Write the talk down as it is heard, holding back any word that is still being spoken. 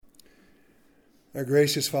Our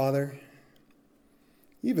gracious Father,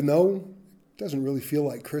 even though it doesn't really feel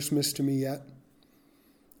like Christmas to me yet,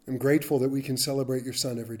 I'm grateful that we can celebrate your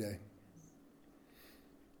Son every day.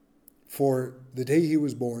 For the day he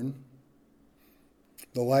was born,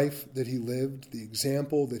 the life that he lived, the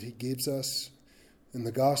example that he gives us in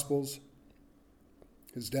the Gospels,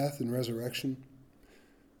 his death and resurrection,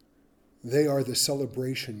 they are the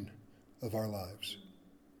celebration of our lives.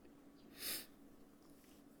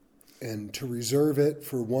 And to reserve it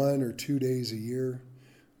for 1 or 2 days a year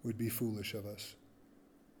would be foolish of us.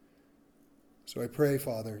 So I pray,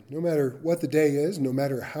 Father, no matter what the day is, no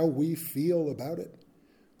matter how we feel about it,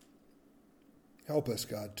 help us,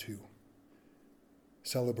 God, to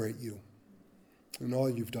celebrate you and all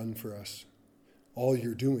you've done for us, all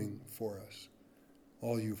you're doing for us,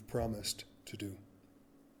 all you've promised to do.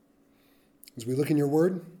 As we look in your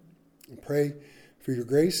word and pray for your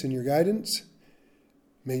grace and your guidance,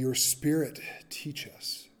 may your Spirit teach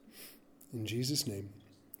us. In Jesus' name,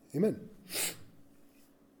 amen.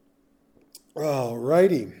 All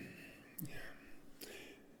righty.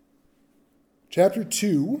 Chapter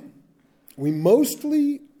 2, last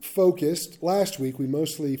week we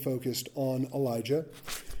mostly focused on Elijah.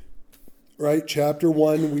 Right? Chapter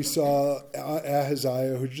 1, we saw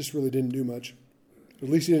Ahaziah, who just really didn't do much. At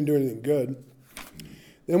least he didn't do anything good.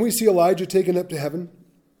 Then we see Elijah taken up to heaven.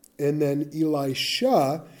 And then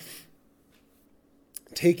Elisha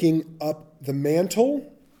taking up the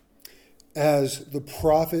mantle as the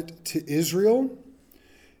prophet to Israel.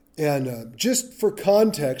 And just for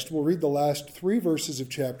context, we'll read the last 3 verses of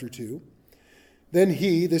chapter 2. Then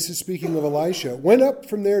he, this is speaking of Elisha, went up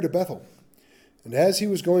from there to Bethel. And as he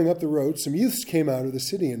was going up the road, some youths came out of the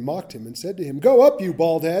city and mocked him and said to him, "Go up, you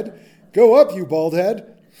bald head! Go up, you bald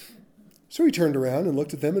head!" So he turned around and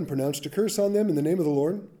looked at them and pronounced a curse on them in the name of the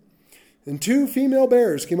Lord. And 2 female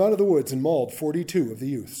bears came out of the woods and mauled 42 of the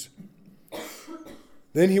youths.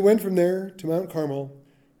 Then he went from there to Mount Carmel,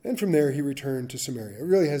 and from there he returned to Samaria. It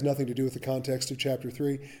really has nothing to do with the context of chapter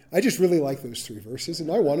 3. I just really like those 3 verses,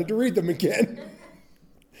 and I wanted to read them again.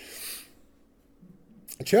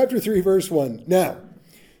 Chapter 3, verse 1. Now,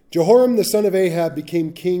 Jehoram the son of Ahab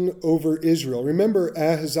became king over Israel. Remember,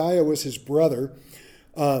 Ahaziah was his brother,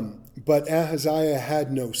 but Ahaziah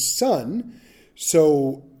had no son,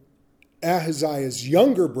 so Ahaziah's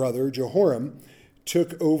younger brother, Jehoram,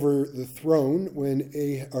 took over the throne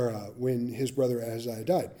when his brother Ahaziah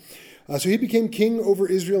died. So he became king over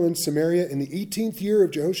Israel and Samaria in the 18th year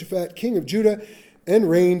of Jehoshaphat, king of Judah, and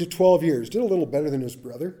reigned 12 years. Did a little better than his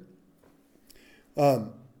brother.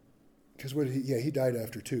 Because he died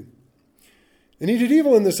after 2. And he did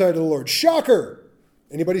evil in the sight of the Lord. Shocker!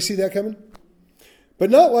 Anybody see that coming?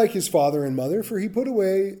 But not like his father and mother, for he put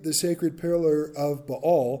away the sacred pillar of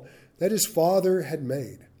Baal that his father had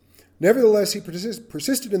made. Nevertheless, he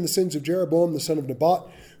persisted in the sins of Jeroboam, the son of Nebat,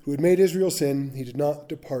 who had made Israel sin. He did not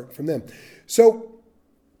depart from them. So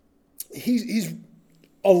he's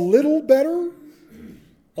a little better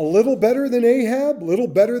than Ahab, a little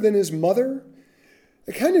better than his mother.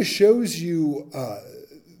 It kind of shows you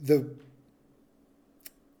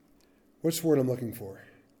what's the word I'm looking for?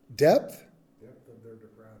 Depth? Depth of their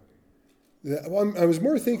depravity. I was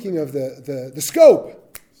more thinking of the scope.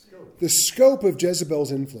 The scope of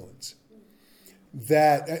Jezebel's influence.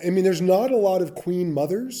 There's not a lot of queen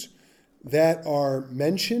mothers that are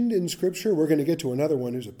mentioned in Scripture. We're going to get to another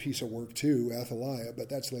one who's a piece of work too, Athaliah, but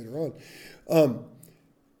that's later on.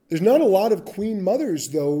 There's not a lot of queen mothers,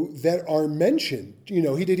 though, that are mentioned. He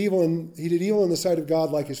did evil in the sight of God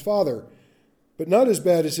like his father, but not as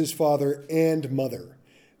bad as his father and mother.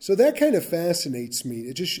 So that kind of fascinates me.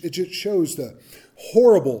 It just shows the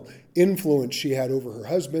horrible influence she had over her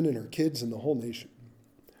husband and her kids and the whole nation.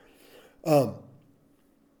 But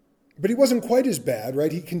he wasn't quite as bad,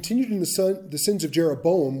 right? He continued in the sins of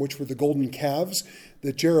Jeroboam, which were the golden calves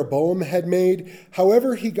that Jeroboam had made.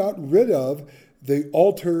 However, he got rid of the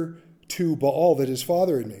altar to Baal that his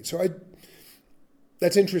father had made. So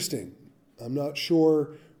that's interesting. I'm not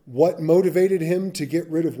sure what motivated him to get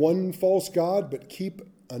rid of one false god but keep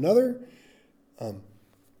another.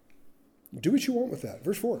 Do what you want with that.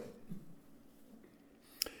 Verse 4.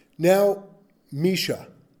 Now, Misha,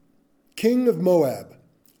 king of Moab,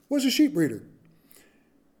 was a sheep breeder.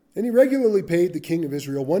 And he regularly paid the king of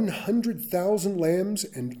Israel 100,000 lambs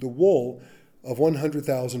and the wool of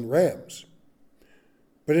 100,000 rams.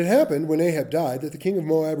 But it happened when Ahab died that the king of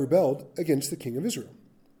Moab rebelled against the king of Israel.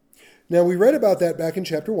 Now, we read about that back in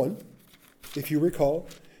chapter 1. If you recall,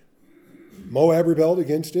 Moab rebelled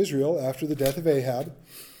against Israel after the death of Ahab.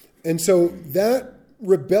 And so that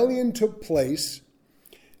rebellion took place.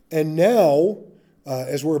 And now,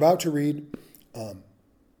 as we're about to read,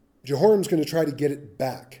 Jehoram's going to try to get it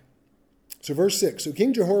back. So verse 6, so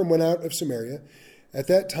King Jehoram went out of Samaria at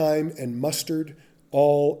that time and mustered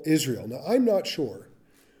all Israel. Now, I'm not sure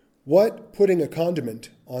what putting a condiment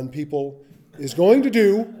on people is going to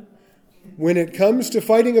do when it comes to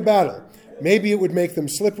fighting a battle. Maybe it would make them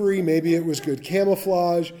slippery. Maybe it was good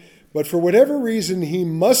camouflage. But for whatever reason, he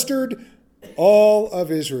mustered all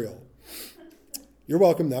of Israel. You're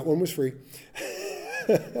welcome. That one was free.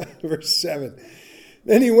 Verse 7.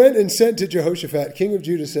 Then he went and sent to Jehoshaphat, king of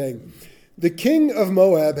Judah, saying, the king of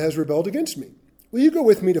Moab has rebelled against me. Will you go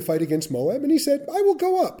with me to fight against Moab? And he said, I will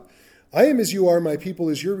go up. I am as you are, my people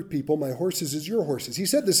is your people, my horses is your horses. He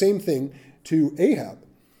said the same thing to Ahab.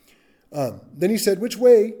 Then he said, which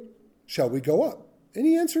way shall we go up? And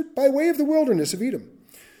he answered, by way of the wilderness of Edom.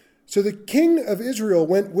 So the king of Israel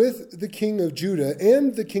went with the king of Judah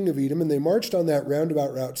and the king of Edom, and they marched on that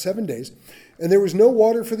roundabout route 7 days. And there was no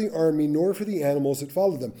water for the army, nor for the animals that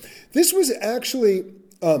followed them. This was actually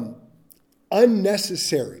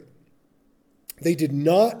unnecessary. They did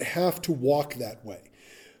not have to walk that way.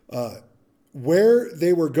 Where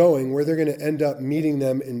they were going, where they're going to end up meeting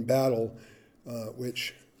them in battle,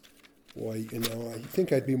 which, boy, I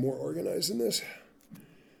think I'd be more organized than this.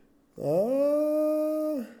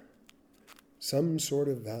 Some sort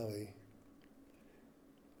of valley.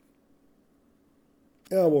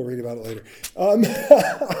 Yeah, we'll read about it later.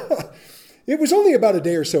 It was only about a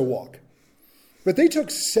day or so walk. But they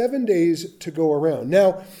took 7 days to go around.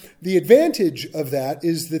 Now, the advantage of that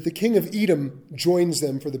is that the king of Edom joins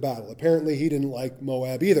them for the battle. Apparently, he didn't like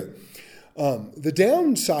Moab either. The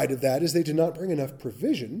downside of that is they did not bring enough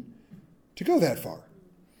provision to go that far.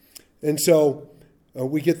 And so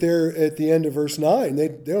we get there at the end of verse 9. They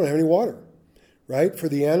don't have any water, right, for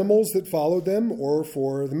the animals that followed them or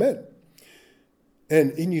for the men.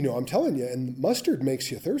 And I'm telling you, and mustard makes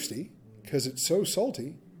you thirsty because it's so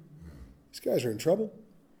salty. These guys are in trouble.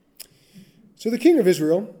 So the king of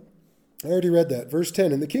Israel, I already read that, verse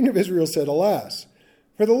 10, and the king of Israel said, alas,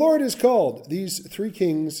 for the Lord has called these three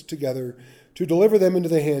kings together to deliver them into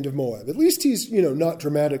the hand of Moab. At least he's, not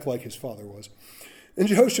dramatic like his father was. And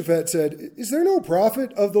Jehoshaphat said, is there no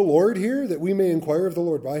prophet of the Lord here that we may inquire of the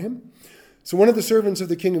Lord by him? So one of the servants of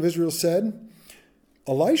the king of Israel said,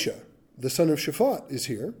 Elisha, the son of Shaphat, is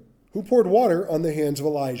here, who poured water on the hands of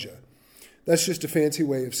Elijah. That's just a fancy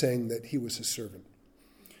way of saying that he was his servant.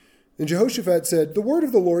 And Jehoshaphat said, the word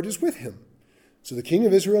of the Lord is with him. So the king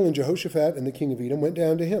of Israel and Jehoshaphat and the king of Edom went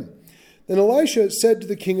down to him. Then Elisha said to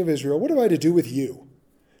the king of Israel, what have I to do with you?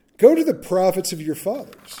 Go to the prophets of your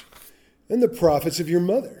fathers and the prophets of your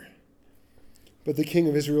mother. But the king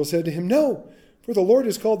of Israel said to him, no, for the Lord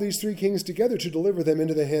has called these three kings together to deliver them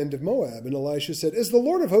into the hand of Moab. And Elisha said, as the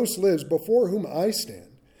Lord of hosts lives, before whom I stand,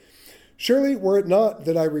 surely were it not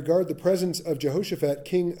that I regard the presence of Jehoshaphat,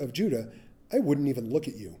 king of Judah, I wouldn't even look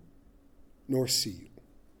at you, nor see you.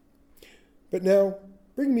 But now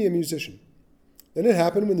bring me a musician. Then it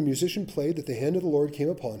happened when the musician played that the hand of the Lord came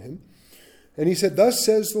upon him. And he said, thus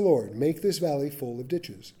says the Lord, make this valley full of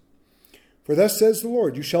ditches. For thus says the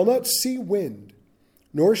Lord, you shall not see wind,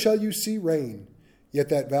 nor shall you see rain, yet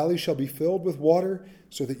that valley shall be filled with water,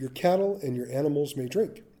 so that your cattle and your animals may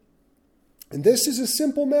drink. And this is a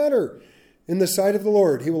simple matter in the sight of the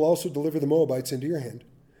Lord. He will also deliver the Moabites into your hand.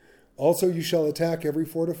 Also you shall attack every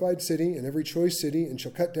fortified city and every choice city, and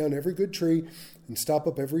shall cut down every good tree, and stop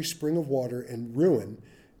up every spring of water, and ruin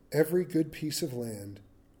every good piece of land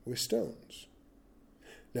with stones.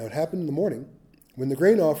 Now it happened in the morning, when the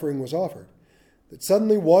grain offering was offered, that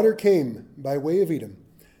suddenly water came by way of Edom,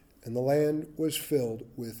 and the land was filled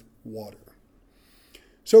with water.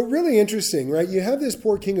 So really interesting, right? You have this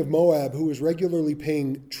poor king of Moab who was regularly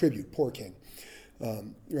paying tribute. Poor king,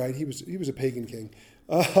 right? He was a pagan king.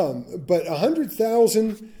 But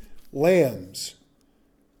 100,000 lambs,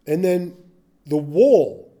 and then the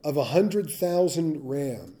wool of 100,000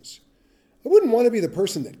 rams. I wouldn't want to be the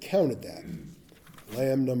person that counted that.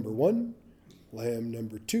 Lamb number 1, lamb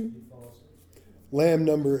number 2, lamb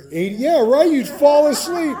number 80. Yeah, right, you'd fall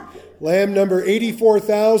asleep. Lamb number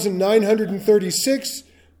 84,936.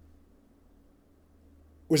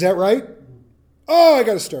 Was that right? Oh, I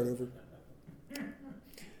got to start over.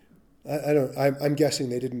 I'm guessing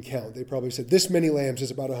they didn't count. They probably said, this many lambs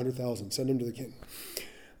is about 100,000. Send them to the king.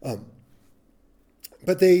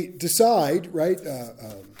 But they decide, right?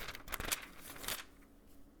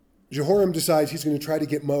 Jehoram decides he's going to try to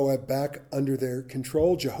get Moab back under their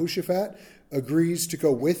control. Jehoshaphat agrees to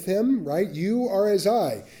go with him, right? You are as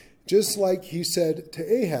I, just like he said to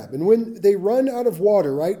Ahab. And when they run out of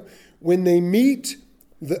water, right? When they meet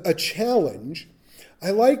a challenge,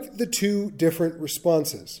 I like the two different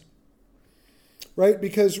responses. right?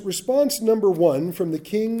 Because response number one from the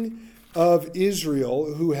king of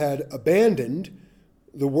Israel, who had abandoned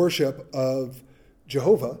the worship of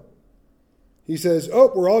Jehovah, he says,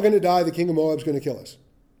 oh, we're all going to die. The king of Moab is going to kill us.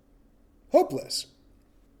 Hopeless.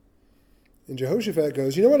 And Jehoshaphat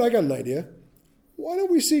goes, you know what? I got an idea. Why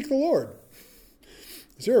don't we seek the Lord?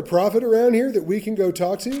 Is there a prophet around here that we can go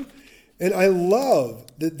talk to? And I love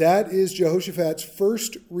that that is Jehoshaphat's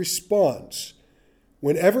first response.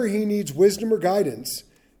 Whenever he needs wisdom or guidance,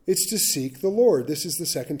 it's to seek the Lord. This is the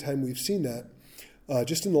second time we've seen that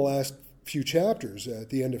just in the last few chapters, at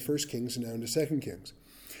the end of 1 Kings and now into 2 Kings.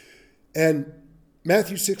 And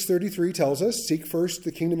Matthew 6:33 tells us, seek first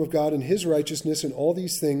the kingdom of God and his righteousness, and all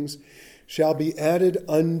these things shall be added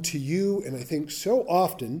unto you. And I think so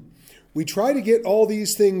often we try to get all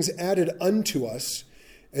these things added unto us,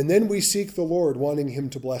 and then we seek the Lord, wanting him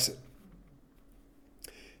to bless it,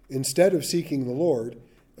 instead of seeking the Lord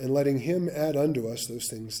and letting him add unto us those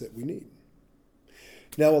things that we need.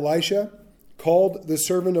 Now Elisha called the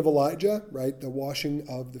servant of Elijah, right, the washing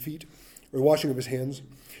of the feet, or the washing of his hands.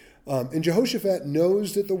 And Jehoshaphat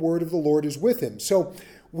knows that the word of the Lord is with him. So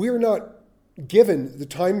we're not given the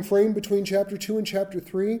time frame between chapter 2 and chapter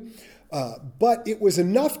 3, but it was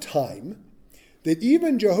enough time that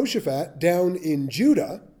even Jehoshaphat down in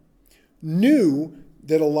Judah knew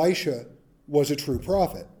that Elisha was a true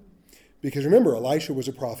prophet. Because remember, Elisha was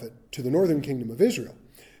a prophet to the northern kingdom of Israel.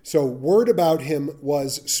 So word about him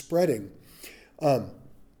was spreading. And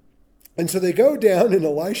so they go down, and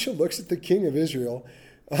Elisha looks at the king of Israel,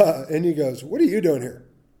 and he goes, what are you doing here?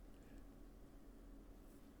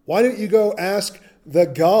 Why don't you go ask the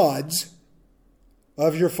gods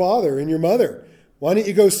of your father and your mother? Why don't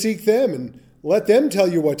you go seek them and let them tell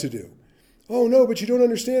you what to do? Oh, no, but you don't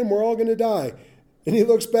understand. We're all going to die. And he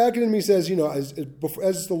looks back at him and he says, you know, as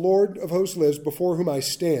the Lord of hosts lives, before whom I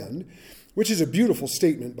stand, which is a beautiful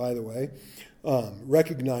statement, by the way,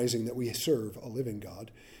 recognizing that we serve a living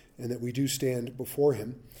God and that we do stand before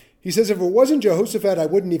him. He says, if it wasn't Jehoshaphat, I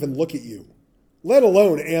wouldn't even look at you, let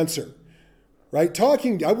alone answer. Right?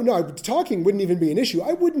 Talking wouldn't even be an issue.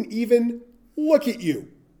 I wouldn't even look at you.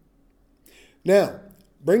 Now,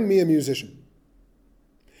 bring me a musician.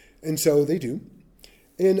 And so they do.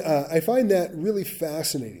 And I find that really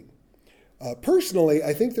fascinating. Personally,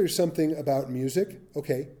 I think there's something about music.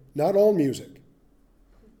 Okay, not all music.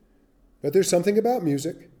 But there's something about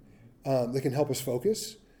music that can help us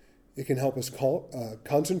focus. It can help us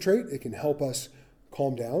concentrate. It can help us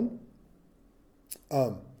calm down.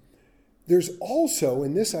 There's also,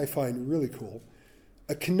 and this I find really cool,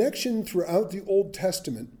 a connection throughout the Old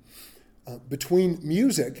Testament between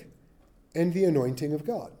music and the anointing of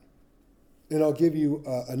God. And I'll give you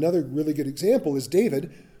another really good example is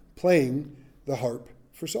David playing the harp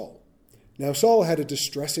for Saul. Now, Saul had a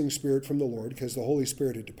distressing spirit from the Lord because the Holy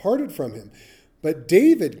Spirit had departed from him. But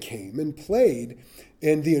David came and played,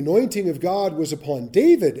 and the anointing of God was upon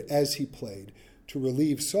David as he played to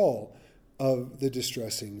relieve Saul of the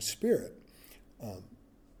distressing spirit.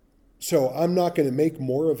 So I'm not going to make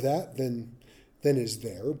more of that than is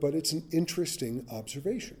there, but it's an interesting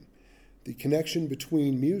observation. The connection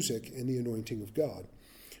between music and the anointing of God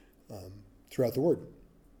throughout the Word.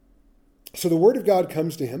 So the Word of God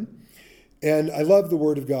comes to him, and I love the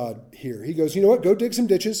Word of God here. He goes, you know what, go dig some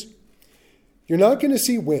ditches. You're not going to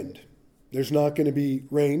see wind. There's not going to be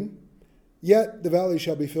rain. Yet the valley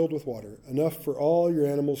shall be filled with water, enough for all your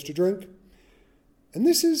animals to drink. And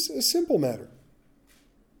this is a simple matter.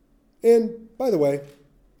 And, by the way,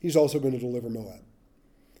 he's also going to deliver Moab.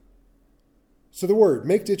 So the word,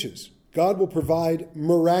 make ditches. God will provide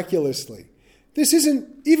miraculously. This isn't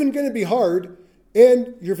even going to be hard,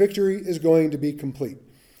 and your victory is going to be complete.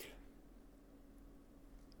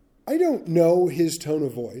 I don't know his tone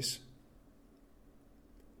of voice,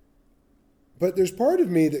 but there's part of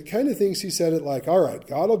me that kind of thinks he said it like, all right,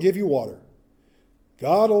 God will give you water.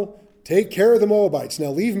 God will take care of the Moabites. Now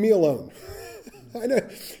leave me alone. I know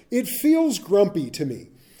it feels grumpy to me.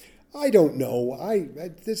 I don't know.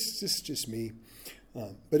 This is just me.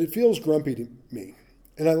 But it feels grumpy to me.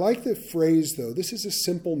 And I like the phrase, though, this is a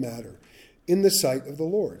simple matter in the sight of the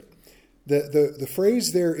Lord. The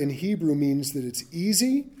phrase there in Hebrew means that it's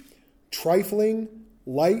easy, trifling,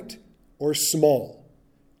 light, or small.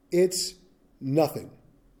 It's nothing.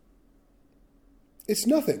 It's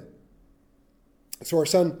nothing. So our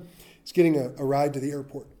son is getting a ride to the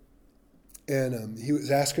airport. And he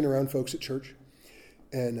was asking around folks at church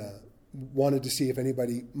and wanted to see if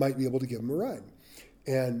anybody might be able to give him a ride.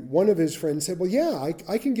 And one of his friends said, well, yeah,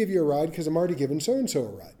 I can give you a ride because I'm already giving so-and-so a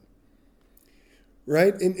ride.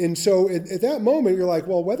 Right? And so at that moment, you're like,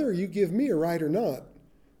 well, whether you give me a ride or not,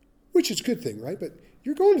 which is a good thing, right? But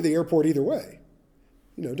you're going to the airport either way.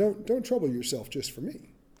 Don't trouble yourself just for me.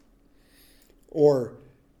 Or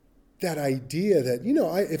that idea that,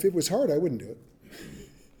 if it was hard, I wouldn't do it.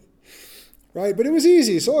 Right? But it was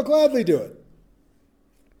easy, so I'll gladly do it.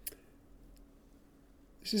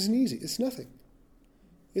 This isn't easy. It's nothing.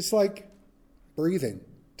 It's like breathing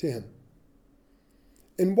to him.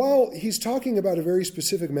 And while he's talking about a very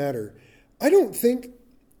specific matter, I don't think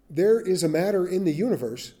there is a matter in the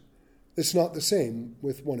universe that's not the same,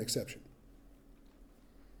 with one exception.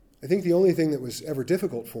 I think the only thing that was ever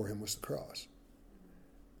difficult for him was the cross,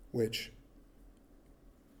 which,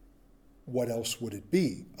 what else would it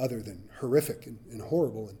be other than horrific and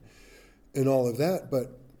horrible and all of that?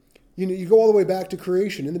 But, you go all the way back to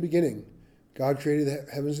creation. In the beginning, God created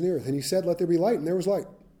the heavens and the earth, and he said, let there be light, and there was light.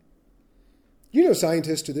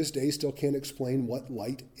 Scientists to this day still can't explain what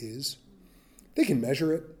light is. They can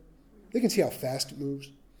measure it. They can see how fast it moves.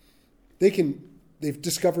 They've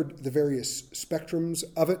discovered the various spectrums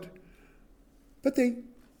of it, but they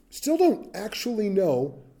still don't actually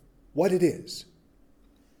know what it is.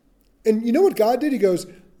 And you know what God did? He goes,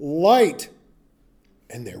 light,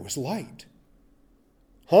 and there was light.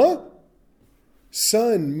 Huh?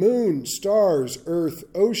 Sun, moon, stars, earth,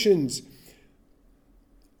 oceans.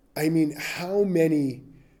 I mean, how many?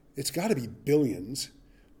 It's got to be billions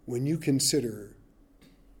when you consider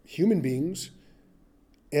human beings,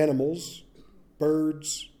 animals,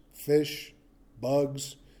 birds, fish,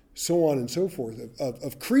 bugs, so on and so forth,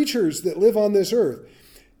 of creatures that live on this earth.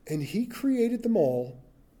 And he created them all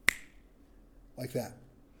like that.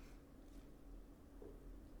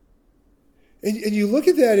 And you look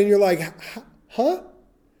at that and you're like, huh?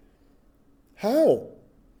 How?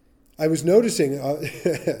 I was noticing,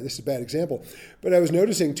 this is a bad example, but I was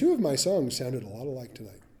noticing two of my songs sounded a lot alike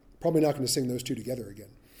tonight. Probably not going to sing those two together again.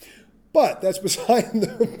 But that's beside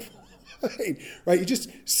the point, right? You just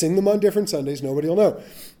sing them on different Sundays. Nobody will know.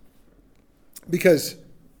 Because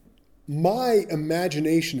my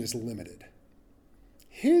imagination is limited.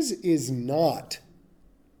 His is not.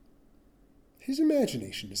 His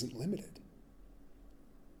imagination isn't limited.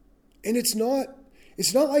 And it's not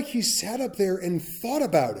like he sat up there and thought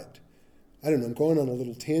about it. I don't know, I'm going on a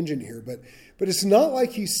little tangent here, but it's not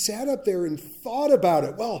like he sat up there and thought about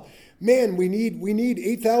it. Well, man, we need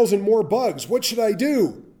 8,000 more bugs. What should I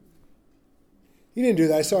do? He didn't do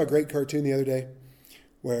that. I saw a great cartoon the other day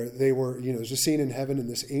where they were, there's a scene in heaven and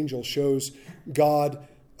this angel shows God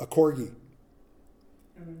a corgi.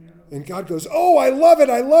 And God goes, oh, I love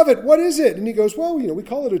it. What is it? And he goes, well, we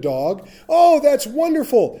call it a dog. Oh, that's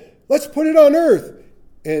wonderful. Let's put it on earth.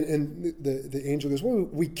 And the angel goes, well,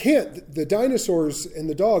 we can't. The dinosaurs and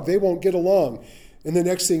the dog, they won't get along. And the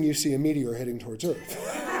next thing you see, a meteor heading towards Earth.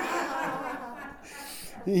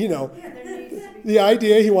 The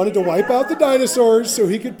idea, he wanted to wipe out the dinosaurs so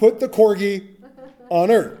he could put the corgi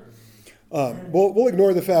on Earth. We'll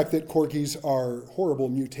ignore the fact that corgis are horrible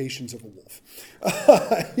mutations of a wolf.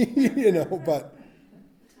 But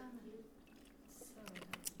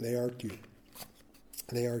they are cute.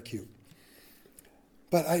 They are cute.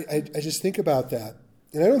 But I just think about that.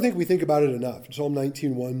 And I don't think we think about it enough. Psalm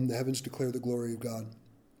 19:1, the heavens declare the glory of God,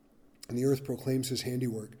 and the earth proclaims his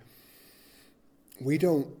handiwork. I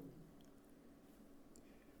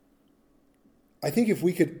think if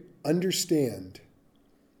we could understand,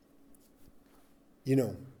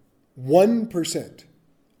 1%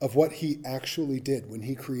 of what he actually did when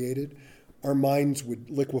he created, our minds would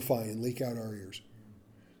liquefy and leak out our ears,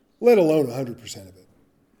 let alone 100% of it.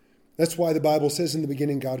 That's why the Bible says in the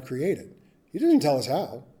beginning God created. He doesn't tell us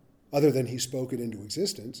how, other than he spoke it into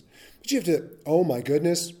existence. But you have to, oh my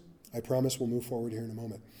goodness, I promise we'll move forward here in a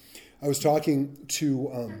moment. I was actually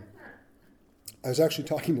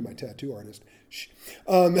talking to my tattoo artist.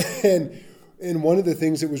 And one of the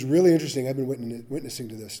things that was really interesting, I've been witnessing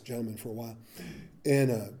to this gentleman for a while,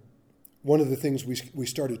 and one of the things we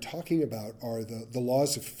started talking about are the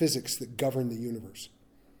laws of physics that govern the universe.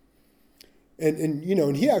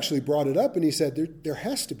 And he actually brought it up, and he said, there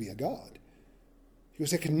has to be a God. He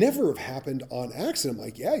goes, that could never have happened on accident. I'm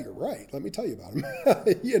like, yeah, you're right. Let me tell you about him.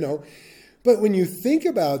 But when you think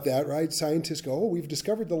about that, right, scientists go, oh, we've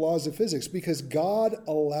discovered the laws of physics because God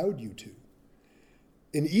allowed you to.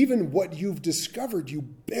 And even what you've discovered, you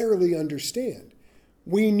barely understand.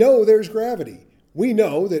 We know there's gravity. We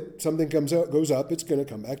know that something goes up, it's going to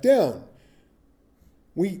come back down.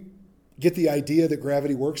 We get the idea that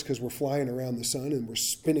gravity works because we're flying around the sun and we're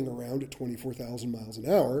spinning around at 24,000 miles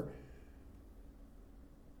an hour.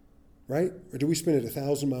 Right? Or do we spin at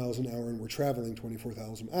 1,000 miles an hour and we're traveling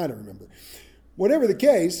 24,000? I don't remember. Whatever the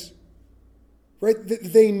case, right?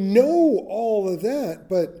 They know all of that,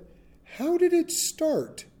 but How did it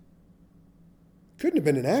start? Couldn't have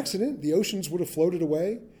been an accident. The oceans would have floated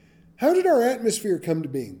away. How did our atmosphere come to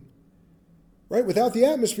being? Right? Without the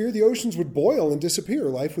atmosphere, the oceans would boil and disappear.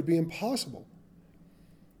 Life would be impossible.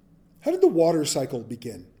 How did the water cycle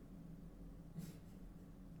begin?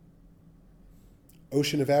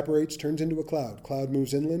 Ocean evaporates, turns into a cloud. Cloud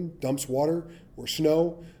moves inland, dumps water or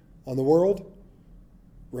snow on the world,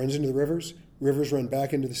 runs into the rivers. Rivers run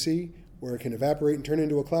back into the sea, where it can evaporate and turn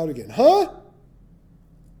into a cloud again. Huh?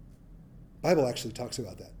 Bible actually talks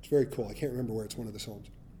about that. It's very cool. I can't remember where. It's one of the Psalms.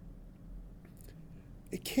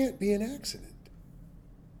 It can't be an accident.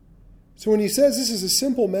 So when he says this is a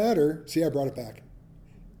simple matter, see, I brought it back. It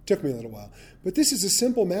took me a little while. But this is a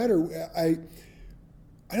simple matter. I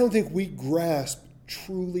don't think we grasp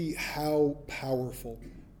truly how powerful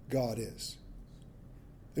God is.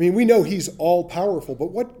 I mean, we know he's all-powerful,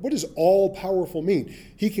 but what does all-powerful mean?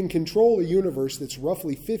 He can control a universe that's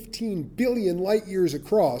roughly 15 billion light years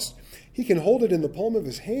across. He can hold it in the palm of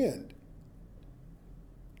his hand.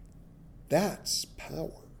 That's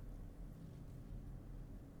power.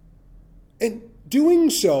 And doing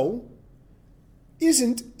so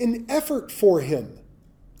isn't an effort for him.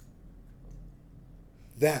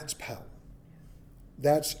 That's power.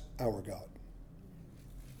 That's our God.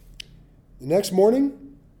 The next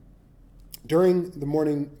morning, during the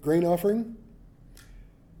morning grain offering,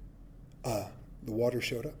 the water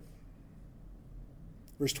showed up.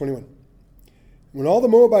 Verse 21. When all the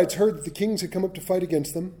Moabites heard that the kings had come up to fight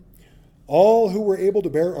against them, all who were able to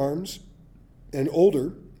bear arms and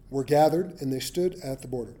older were gathered, and they stood at the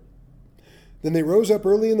border. Then they rose up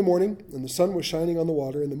early in the morning, and the sun was shining on the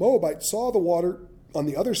water, and the Moabites saw the water on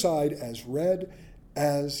the other side as red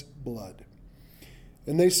as blood.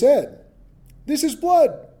 And they said, "This is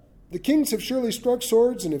blood. The kings have surely struck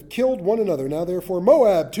swords and have killed one another. Now therefore,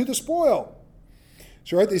 Moab, to the spoil."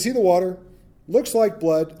 So, right, they see the water, looks like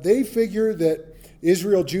blood. They figure that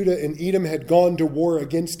Israel, Judah, and Edom had gone to war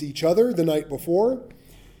against each other the night before.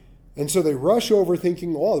 And so they rush over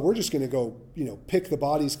thinking, oh, we're just going to go, pick the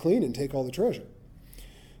bodies clean and take all the treasure.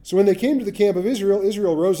 So when they came to the camp of Israel,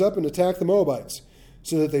 Israel rose up and attacked the Moabites,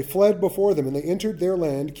 so that they fled before them, and they entered their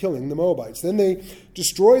land, killing the Moabites. Then they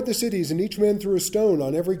destroyed the cities, and each man threw a stone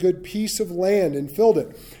on every good piece of land and filled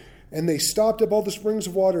it. And they stopped up all the springs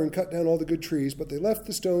of water and cut down all the good trees, but they left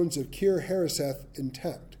the stones of Kir Hareseth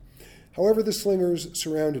intact. However, the slingers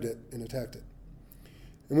surrounded it and attacked it.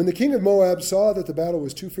 And when the king of Moab saw that the battle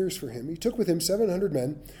was too fierce for him, he took with him 700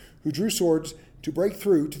 men who drew swords to break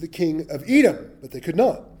through to the king of Edom, but they could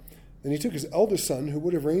not. Then he took his eldest son, who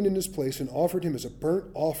would have reigned in his place, and offered him as a burnt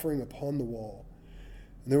offering upon the wall.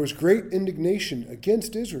 And there was great indignation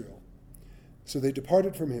against Israel. So they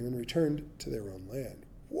departed from him and returned to their own land.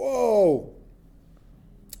 Whoa!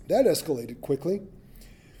 That escalated quickly.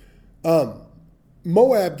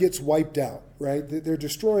 Moab gets wiped out, right? They're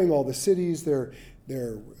destroying all the cities. They're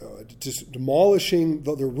just demolishing,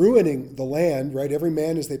 they're ruining the land, right? Every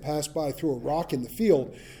man as they pass by threw a rock in the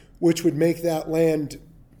field, which would make that land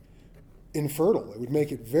infertile. It would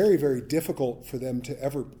make it very, very difficult for them to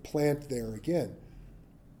ever plant there again.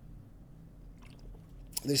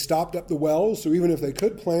 They stopped up the wells, so even if they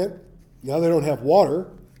could plant, now they don't have water.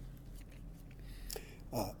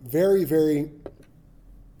 Very, very,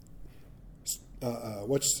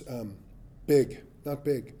 big, not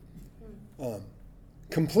big,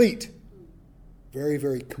 complete, very,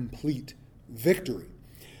 very complete victory.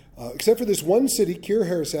 Except for this one city, Kir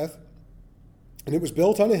Hareseth, and it was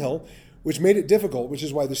built on a hill, which made it difficult, which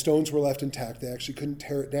is why the stones were left intact. They actually couldn't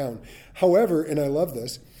tear it down. However, and I love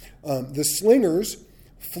this, the slingers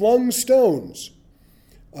flung stones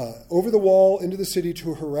over the wall into the city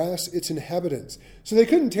to harass its inhabitants. So they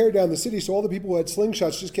couldn't tear down the city, so all the people who had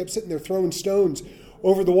slingshots just kept sitting there throwing stones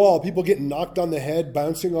over the wall. People getting knocked on the head,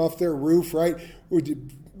 bouncing off their roof, right?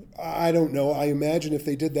 I don't know. I imagine if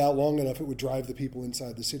they did that long enough, it would drive the people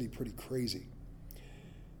inside the city pretty crazy.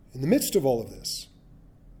 In the midst of all of this,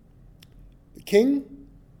 the king,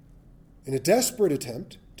 in a desperate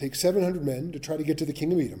attempt, takes 700 men to try to get to the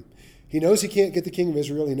king of Edom. He knows he can't get the king of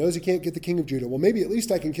Israel. He knows he can't get the king of Judah. Well, maybe at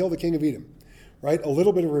least I can kill the king of Edom, right? A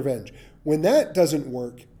little bit of revenge. When that doesn't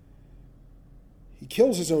work, he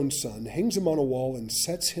kills his own son, hangs him on a wall, and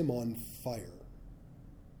sets him on fire.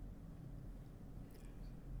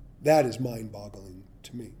 That is mind-boggling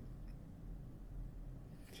to me.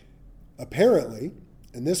 Apparently,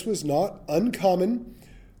 and this was not uncommon,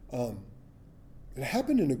 it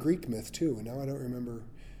happened in a Greek myth too, and now I don't remember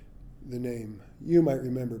the name. You might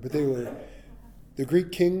remember, but the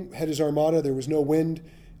Greek king had his armada, there was no wind,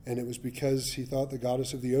 and it was because he thought the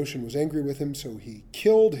goddess of the ocean was angry with him, so he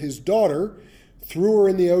killed his daughter, threw her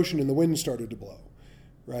in the ocean and the wind started to blow,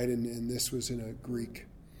 right? And this was in a Greek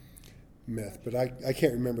myth, but I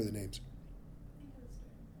can't remember the names.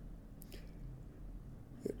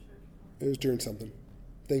 It was during something.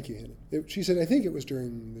 Thank you, Hannah. She said, I think it was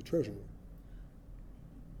during the Trojan War.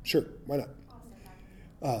 Sure, why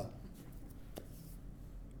not?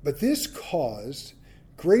 But this caused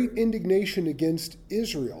great indignation against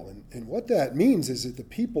Israel. And what that means is that the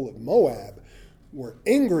people of Moab were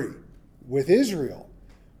angry with Israel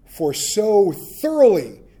for so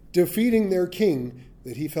thoroughly defeating their king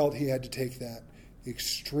that he felt he had to take that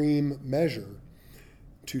extreme measure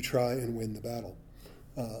to try and win the battle.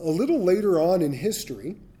 A little later on in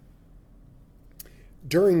history,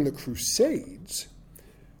 during the Crusades,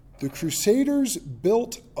 the Crusaders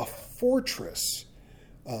built a fortress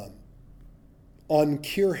on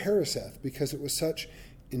Kir Hareseth because it was such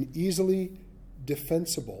an easily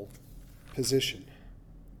defensible position.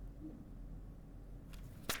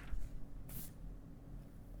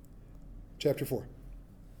 Chapter 4.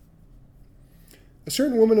 A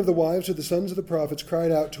certain woman of the wives of the sons of the prophets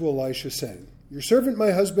cried out to Elisha, saying, Your servant,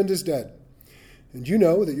 my husband, is dead. And you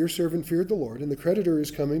know that your servant feared the Lord, and the creditor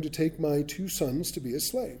is coming to take my 2 sons to be his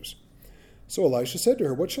slaves. So Elisha said to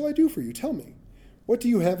her, What shall I do for you? Tell me. What do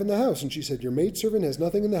you have in the house? And she said, Your maidservant has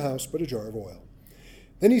nothing in the house but a jar of oil.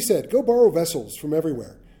 Then he said, Go borrow vessels from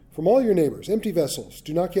everywhere, from all your neighbors, empty vessels.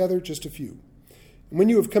 Do not gather just a few. And when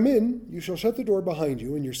you have come in, you shall shut the door behind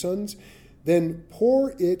you, and your sons then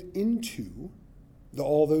pour it into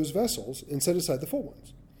all those vessels and set aside the full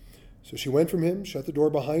ones. So she went from him, shut the door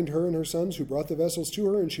behind her and her sons, who brought the vessels to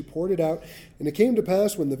her, and she poured it out. And it came to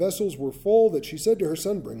pass, when the vessels were full, that she said to her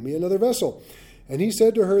son, Bring me another vessel. And he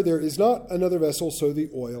said to her, There is not another vessel, so the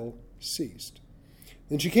oil ceased.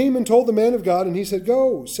 Then she came and told the man of God, and he said,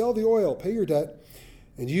 Go, sell the oil, pay your debt,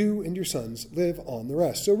 and you and your sons live on the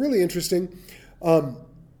rest. So really interesting.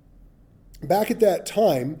 Back at that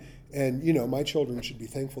time, and my children should be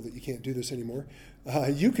thankful that you can't do this anymore,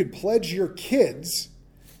 you could pledge your kids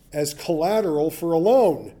as collateral for a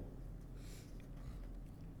loan.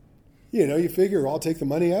 You figure, I'll take the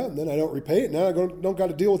money out and then I don't repay it. Now I don't got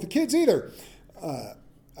to deal with the kids either.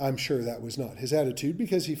 I'm sure that was not his attitude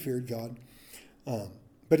because he feared God.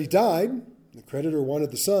 But he died. The creditor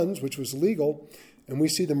wanted the sons, which was legal. And we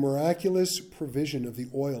see the miraculous provision of the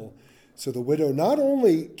oil. So the widow not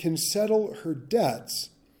only can settle her debts,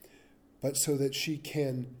 but so that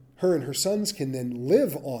her and her sons can then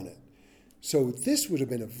live on it. So this would have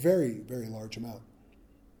been a very, very large amount.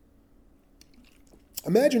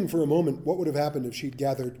 Imagine for a moment what would have happened if she'd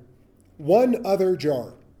gathered one other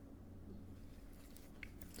jar.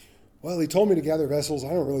 Well, he told me to gather vessels. I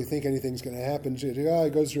don't really think anything's going to happen. He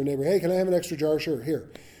goes to her neighbor. Hey, can I have an extra jar? Sure, here.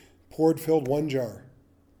 Filled one jar.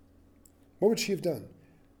 What would she have done?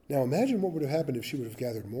 Now imagine what would have happened if she would have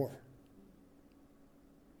gathered more.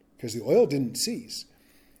 Because the oil didn't cease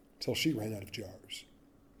until she ran out of jars.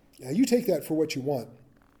 Now you take that for what you want,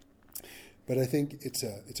 but I think it's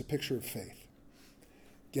a picture of faith.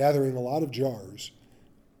 Gathering a lot of jars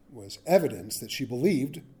was evidence that she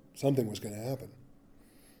believed something was going to happen.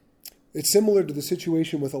 It's similar to the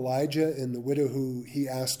situation with Elijah and the widow who he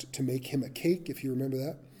asked to make him a cake, if you remember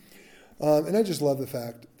that. And I just love the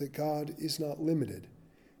fact that God is not limited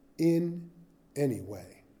in any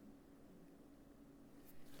way.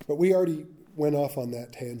 But we already went off on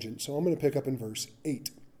that tangent, so I'm going to pick up in verse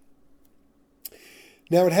 8.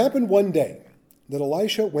 Now it happened one day that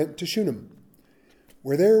Elisha went to Shunam,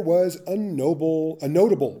 where there was a notable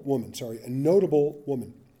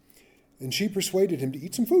woman, and she persuaded him to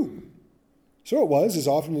eat some food. So it was, as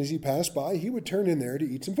often as he passed by, he would turn in there to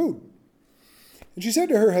eat some food. And she said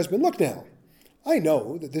to her husband, Look now, I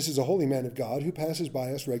know that this is a holy man of God who passes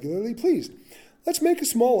by us regularly. Please, let's make a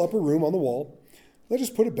small upper room on the wall. Let us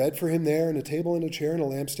put a bed for him there, and a table and a chair and a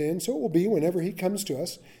lampstand, so it will be whenever he comes to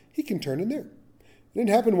us, he can turn in there. And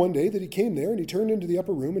it happened one day that he came there, and he turned into the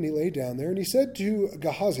upper room, and he lay down there, and he said to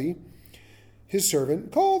Gehazi, his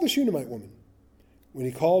servant, Call the Shunamite woman. When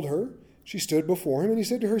he called her, she stood before him, and he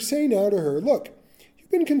said to her, Say now to her, Look,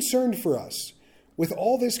 you've been concerned for us with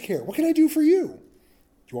all this care. What can I do for you? Do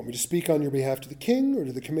you want me to speak on your behalf to the king or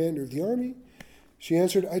to the commander of the army? She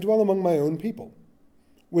answered, I dwell among my own people,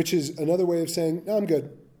 which is another way of saying, No, I'm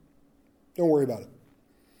good. Don't worry about it.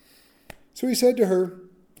 So he said,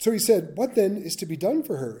 What then is to be done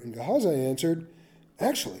for her? And Gehazi answered,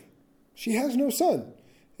 Actually, she has no son,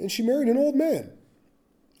 and she married an old man.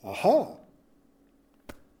 Aha!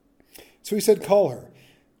 So he said, Call her.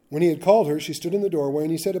 When he had called her, she stood in the doorway,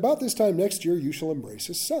 and he said, About this time next year you shall embrace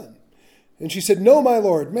a son. And she said, No, my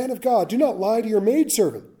lord, man of God, do not lie to your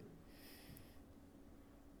maidservant.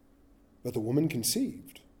 But the woman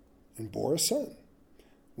conceived and bore a son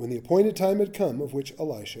when the appointed time had come of which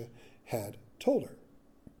Elisha had told her.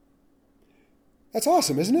 That's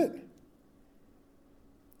awesome, isn't it?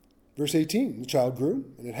 Verse 18, the child grew,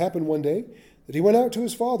 and it happened one day that he went out to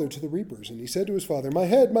his father to the reapers, and he said to his father, "My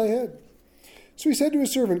head, my head." So he said to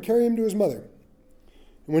his servant, "Carry him to his mother."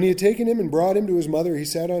 And when he had taken him and brought him to his mother, he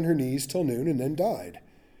sat on her knees till noon, and then died.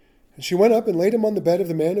 And she went up and laid him on the bed of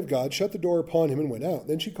the man of God, shut the door upon him, and went out.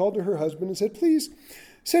 Then she called to her husband and said, "Please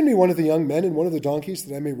send me one of the young men and one of the donkeys,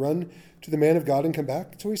 that I may run to the man of God and come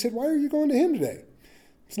back." So he said, "Why are you going to him today?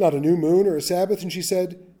 It's not a new moon or a Sabbath." And she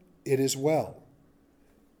said, "It is well."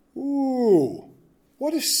 Ooh,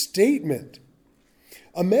 what a statement.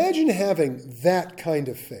 Imagine having that kind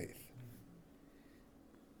of faith.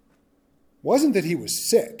 Wasn't that he was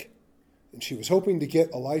sick and she was hoping to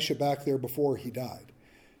get Elisha back there before he died.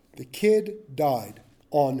 The kid died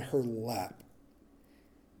on her lap.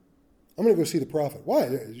 "I'm going to go see the prophet." "Why?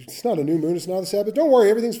 It's not a new moon. It's not a Sabbath." "Don't worry,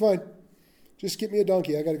 everything's fine. Just get me a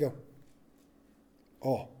donkey. I got to go."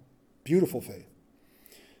 Oh, beautiful faith.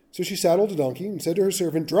 So she saddled a donkey and said to her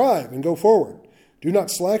servant, "Drive and go forward. Do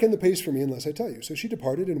not slacken the pace for me unless I tell you." So she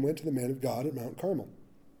departed and went to the man of God at Mount Carmel.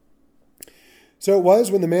 So it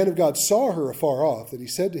was when the man of God saw her afar off that he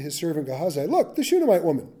said to his servant Ahaziah, "Look, the Shunamite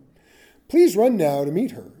woman. Please run now to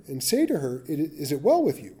meet her and say to her, 'Is it well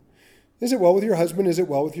with you? Is it well with your husband? Is it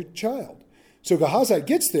well with your child?' So Gehazi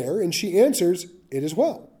gets there and she answers, 'It is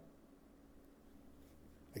well.'"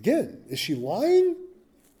 Again, is she lying?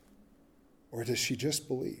 Or does she just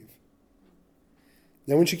believe?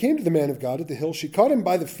 Now when she came to the man of God at the hill, she caught him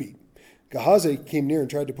by the feet. Gehazi came near and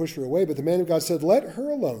tried to push her away, but the man of God said, "Let her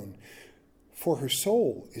alone, for her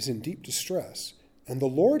soul is in deep distress, and the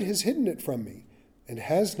Lord has hidden it from me and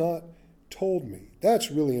has not told me."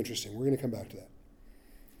 That's really interesting. We're going to come back to that.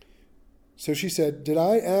 So she said, "Did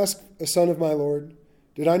I ask a son of my Lord?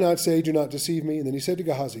 Did I not say, 'Do not deceive me'?" And then he said to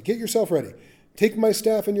Gehazi, "Get yourself ready. Take my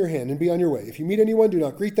staff in your hand and be on your way. If you meet anyone, do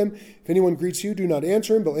not greet them. If anyone greets you, do not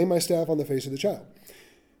answer him, but lay my staff on the face of the child."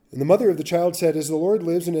 And the mother of the child said, "As the Lord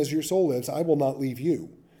lives and as your soul lives, I will not leave you."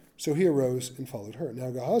 So he arose and followed her.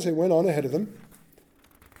 Now Gehazi went on ahead of them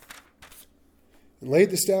and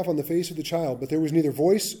laid the staff on the face of the child, but there was neither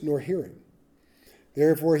voice nor hearing.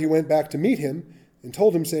 Therefore he went back to meet him and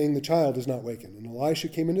told him, saying, "The child is not wakened." And Elisha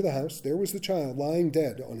came into the house. There was the child lying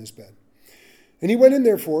dead on his bed. And he went in,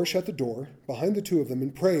 therefore, shut the door behind the two of them,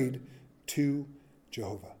 and prayed to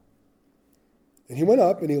Jehovah. And he went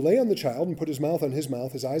up, and he lay on the child, and put his mouth on his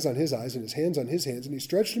mouth, his eyes on his eyes, and his hands on his hands, and he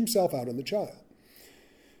stretched himself out on the child.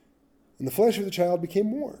 And the flesh of the child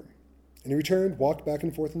became warm. And he returned, walked back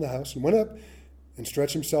and forth in the house, and went up and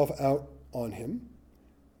stretched himself out on him.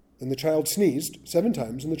 Then the child sneezed 7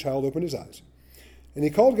 times, and the child opened his eyes. And he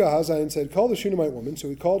called Gehazi and said, "Call the Shunamite woman." So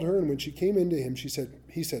he called her, and when she came in to him,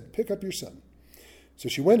 he said, "Pick up your son." So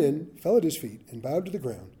she went in, fell at his feet, and bowed to the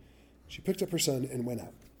ground. She picked up her son and went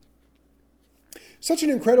out. Such an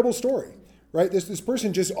incredible story, right? This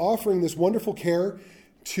person just offering this wonderful care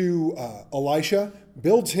to Elisha,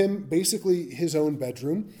 builds him basically his own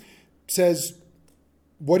bedroom, says,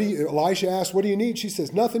 Elisha asks, "What do you need?" She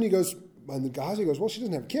says, "Nothing." He goes, and Gehazi goes, "Well, she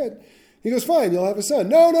doesn't have a kid." He goes, "Fine, you'll have a son."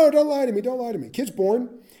 No, don't lie to me. Don't lie to me. Kid's born.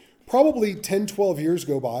 Probably 10, 12 years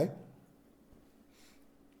go by.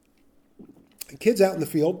 Kid's out in the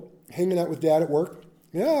field, hanging out with dad at work.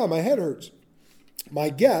 "Yeah, my head hurts." My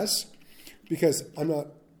guess, because I'm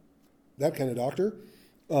not that kind of doctor,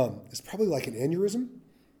 it's probably like an aneurysm,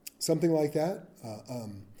 something like that.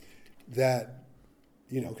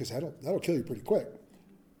 Because that'll kill you pretty quick.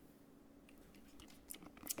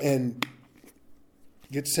 And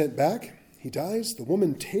gets sent back. He dies. The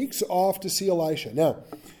woman takes off to see Elisha. Now,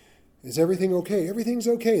 is everything okay? Everything's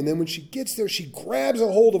okay. And then when she gets there, she grabs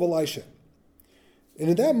a hold of Elisha. And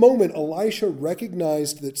in that moment, Elisha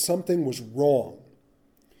recognized that something was wrong.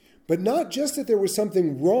 But not just that there was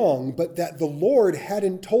something wrong, but that the Lord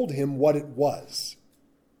hadn't told him what it was.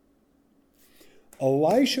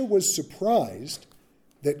 Elisha was surprised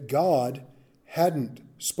that God hadn't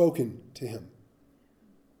spoken to him.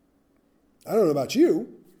 I don't know about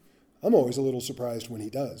you. I'm always a little surprised when he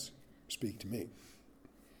does speak to me.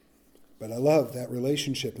 But I love that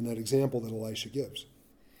relationship and that example that Elisha gives.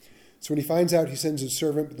 So when he finds out, he sends his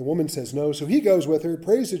servant, but the woman says no. So he goes with her,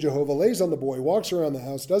 prays to Jehovah, lays on the boy, walks around the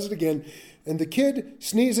house, does it again, and the kid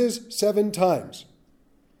sneezes 7 times.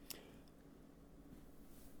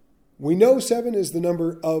 We know 7 is the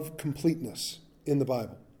number of completeness in the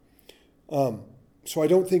Bible. So I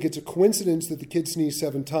don't think it's a coincidence that the kid sneezed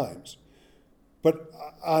 7 times. But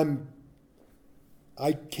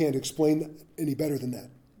I can't explain any better than that.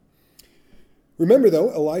 Remember, though,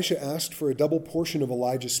 Elisha asked for a double portion of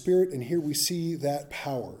Elijah's spirit, and here we see that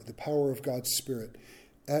power, the power of God's Spirit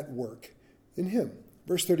at work in him.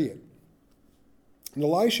 Verse 38. And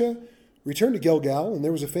Elisha returned to Gilgal, and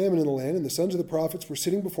there was a famine in the land, and the sons of the prophets were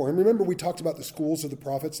sitting before him. Remember, we talked about the schools of the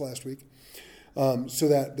prophets last week, so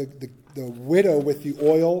that the widow with the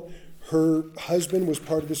oil, her husband was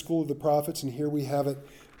part of the school of the prophets, and here we have it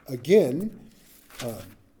again.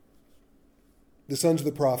 The sons of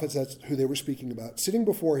the prophets, that's who they were speaking about, sitting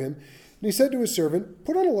before him. And he said to his servant,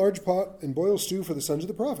 "Put on a large pot and boil stew for the sons of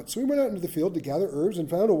the prophets." So he went out into the field to gather herbs and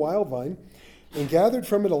found a wild vine and gathered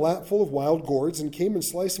from it a lapful of wild gourds and came and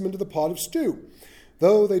sliced them into the pot of stew,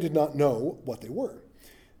 though they did not know what they were.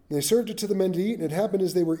 And they served it to the men to eat, and it happened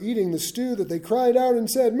as they were eating the stew that they cried out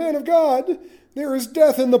and said, "Man of God, there is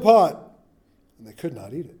death in the pot." And they could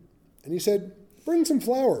not eat it. And he said, "Bring some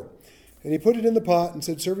flour." And he put it in the pot and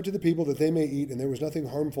said, "Serve it to the people that they may eat," and there was nothing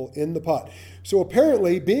harmful in the pot. So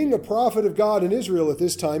apparently, being a prophet of God in Israel at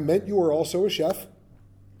this time meant you were also a chef.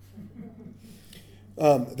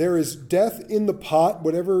 There is death in the pot,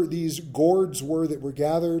 whatever these gourds were that were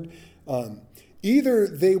gathered. Either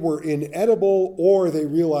they were inedible or they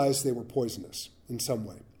realized they were poisonous in some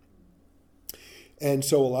way. And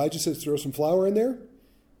so Elijah says, "Throw some flour in there,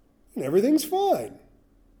 and everything's fine."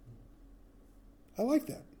 I like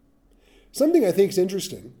that. Something I think is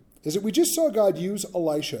interesting is that we just saw God use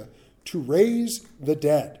Elisha to raise the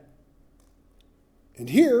dead. And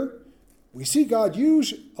here we see God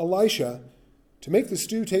use Elisha to make the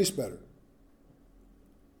stew taste better.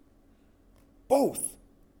 Both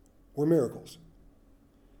were miracles.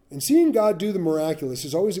 And seeing God do the miraculous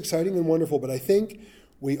is always exciting and wonderful, but I think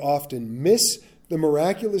we often miss the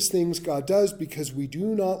miraculous things God does because we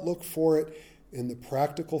do not look for it in the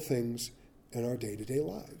practical things in our day-to-day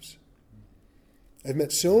lives. I've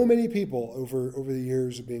met so many people over the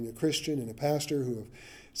years of being a Christian and a pastor who have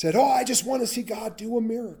said, "Oh, I just want to see God do a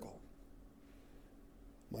miracle."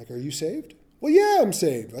 I'm like, "Are you saved?" "Well, yeah, I'm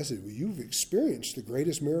saved." I said, "Well, you've experienced the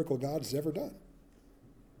greatest miracle God has ever done."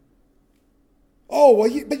 "Oh,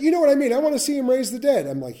 well, but you know what I mean. I want to see him raise the dead."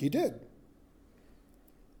 I'm like, "He did.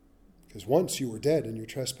 Because once you were dead in your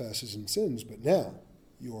trespasses and sins, but now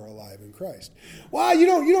you are alive in Christ." "Well, you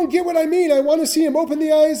don't get what I mean. I want to see him open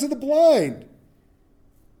the eyes of the blind."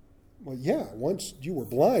 Well, yeah, once you were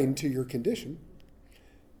blind to your condition,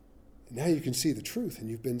 and now you can see the truth and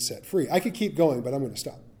you've been set free. I could keep going, but I'm going to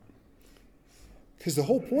stop. Because the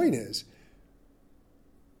whole point is,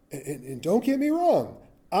 and don't get me wrong,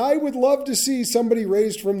 I would love to see somebody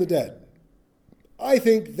raised from the dead. I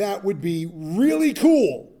think that would be really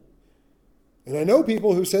cool. And I know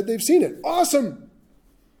people who said they've seen it. Awesome.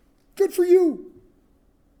 Good for you.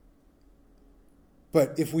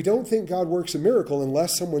 But if we don't think God works a miracle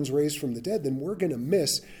unless someone's raised from the dead, then we're going to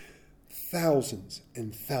miss thousands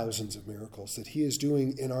and thousands of miracles that he is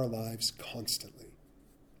doing in our lives constantly.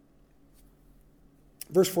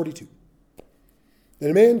 Verse 42.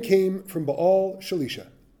 Then a man came from Baal Shalisha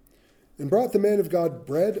and brought the man of God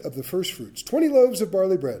bread of the first fruits, 20 loaves of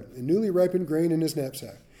barley bread and newly ripened grain in his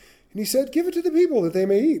knapsack. And he said, "Give it to the people that they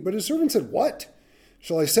may eat." But his servant said, "What?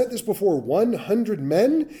 Shall I set this before 100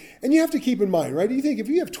 men? And you have to keep in mind, right? You think if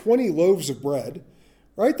you have 20 loaves of bread,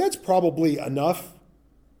 right, that's probably enough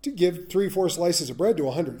to give 3-4 slices of bread to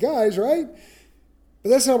 100 guys, right? But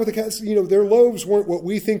that's not what their loaves weren't what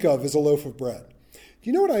we think of as a loaf of bread. Do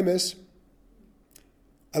you know what I miss?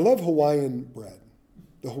 I love Hawaiian bread,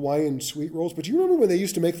 the Hawaiian sweet rolls. But do you remember when they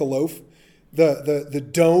used to make the loaf, the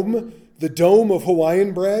dome of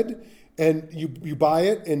Hawaiian bread? And you buy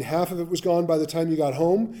it, and half of it was gone by the time you got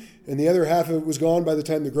home, and the other half of it was gone by the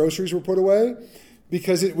time the groceries were put away,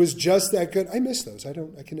 because it was just that good. I miss those. I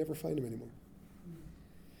can never find them anymore.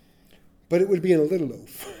 But it would be in a little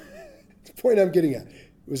loaf. That's the point I'm getting at.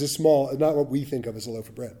 It was a small, not what we think of as a loaf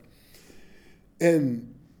of bread.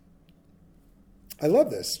 And I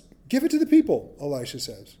love this. "Give it to the people," Elisha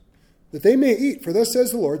says, "that they may eat. For thus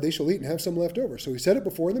says the Lord, they shall eat and have some left over." So he set it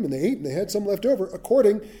before them, and they ate, and they had some left over,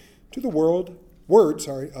 according to the word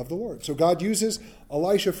of the Lord. So God uses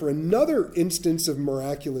Elisha for another instance of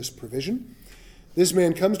miraculous provision. This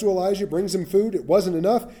man comes to Elijah, brings him food. It wasn't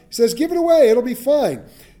enough. He says, "Give it away. It'll be fine."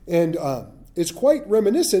 And it's quite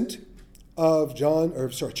reminiscent of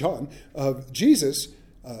Jesus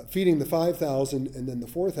feeding the 5,000 and then the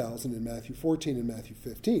 4,000 in Matthew 14 and Matthew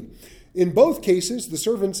 15. In both cases, the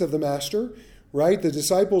servants of the master, right, the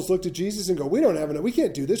disciples looked at Jesus and go, we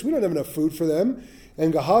can't do this. We don't have enough food for them.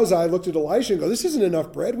 And Ahaziah looked at Elisha and go, "This isn't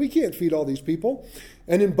enough bread. We can't feed all these people."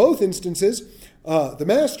 And in both instances, the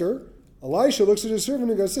master, Elisha, looks at his servant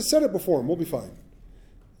and goes, "Just set it before him. We'll be fine."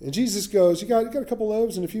 And Jesus goes, you got a couple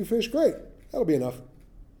loaves and a few fish? Great. That'll be enough.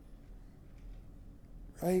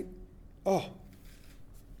 Right? Oh,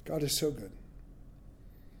 God is so good.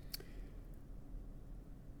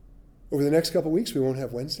 Over the next couple of weeks, we won't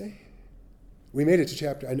have Wednesday. We made it to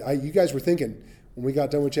chapter. You guys were thinking when we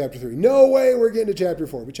got done with chapter 3, no way we're getting to chapter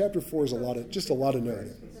 4. But chapter 4 is a lot of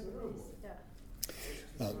narrative.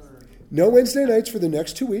 No Wednesday nights for the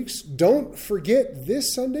next 2 weeks. Don't forget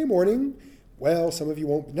this Sunday morning. Well, some of you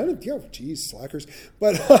won't. None of you. Geez, slackers.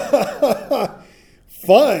 But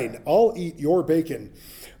fine, I'll eat your bacon.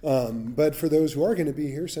 But for those who are going to be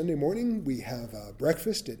here Sunday morning, we have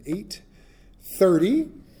breakfast at 8:30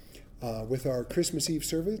 with our Christmas Eve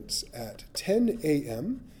service at 10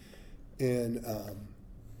 a.m. And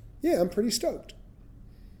I'm pretty stoked.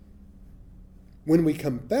 When we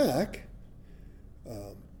come back,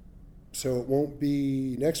 so it won't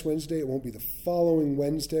be next Wednesday, it won't be the following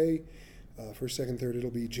Wednesday. First, second, third, it'll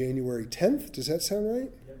be January 10th. Does that sound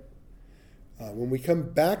right? Yep. When we come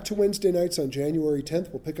back to Wednesday nights on January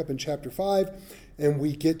 10th, we'll pick up in chapter 5, and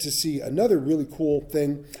we get to see another really cool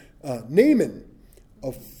thing. Naaman,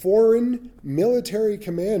 a foreign military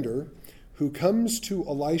commander who comes to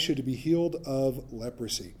Elisha to be healed of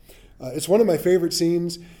leprosy. It's one of my favorite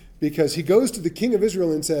scenes because he goes to the king of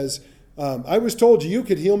Israel and says, I was told you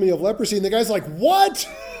could heal me of leprosy. And the guy's like, what?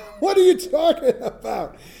 What are you talking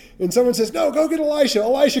about? And someone says, no, go get Elisha.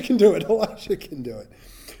 Elisha can do it. Elisha can do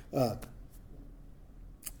it.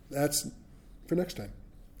 That's for next time.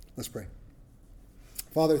 Let's pray.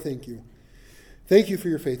 Father, thank you. Thank you for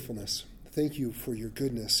your faithfulness. Thank you for your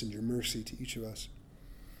goodness and your mercy to each of us.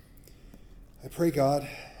 I pray, God,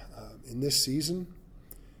 in this season,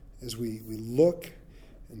 as we look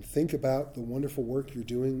and think about the wonderful work you're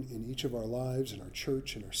doing in each of our lives, in our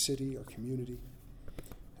church, in our city, our community,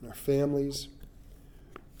 in our families,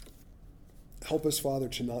 help us, Father,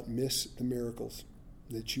 to not miss the miracles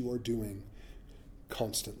that you are doing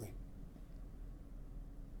constantly.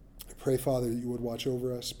 I pray, Father, that you would watch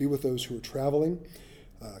over us. Be with those who are traveling.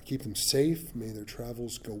 Keep them safe. May their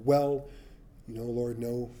travels go well. Lord,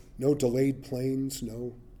 no delayed planes,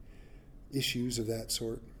 no issues of that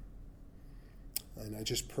sort. And I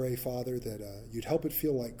just pray, Father, that you'd help it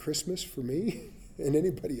feel like Christmas for me and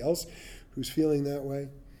anybody else who's feeling that way.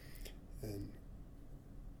 And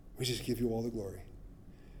we just give you all the glory.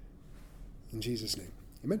 In Jesus' name,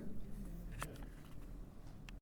 amen.